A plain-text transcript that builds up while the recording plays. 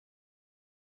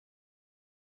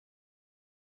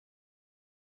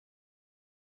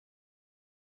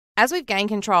As we've gained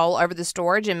control over the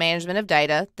storage and management of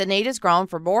data, the need has grown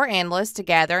for more analysts to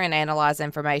gather and analyze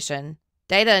information.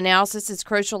 Data analysis is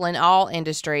crucial in all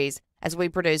industries. As we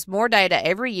produce more data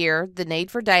every year, the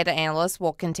need for data analysts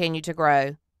will continue to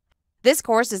grow. This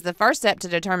course is the first step to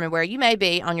determine where you may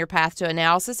be on your path to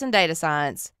analysis and data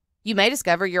science. You may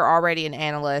discover you're already an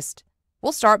analyst.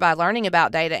 We'll start by learning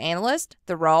about data analysts,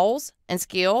 the roles and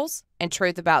skills, and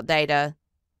truth about data.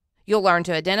 You'll learn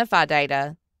to identify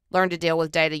data, learn to deal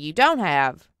with data you don't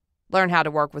have, learn how to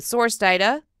work with source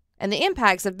data, and the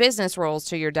impacts of business rules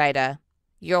to your data.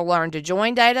 You'll learn to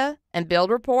join data and build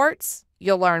reports.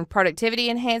 You'll learn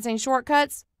productivity-enhancing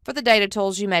shortcuts for the data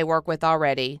tools you may work with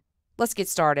already. Let's get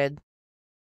started.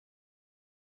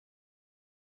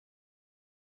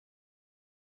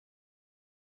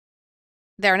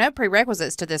 There are no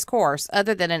prerequisites to this course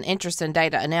other than an interest in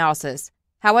data analysis.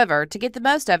 However, to get the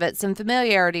most of it, some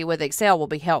familiarity with Excel will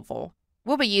be helpful.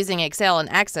 We'll be using Excel and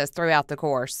Access throughout the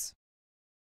course.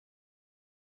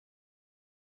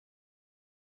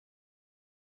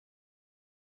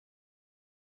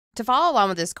 To follow along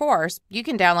with this course, you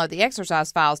can download the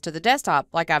exercise files to the desktop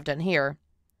like I've done here.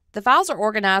 The files are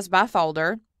organized by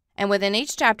folder, and within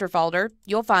each chapter folder,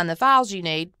 you'll find the files you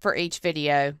need for each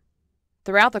video.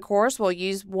 Throughout the course, we'll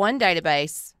use one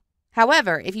database.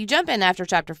 However, if you jump in after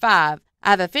Chapter 5, I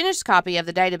have a finished copy of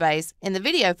the database in the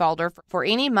video folder for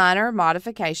any minor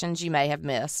modifications you may have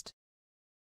missed.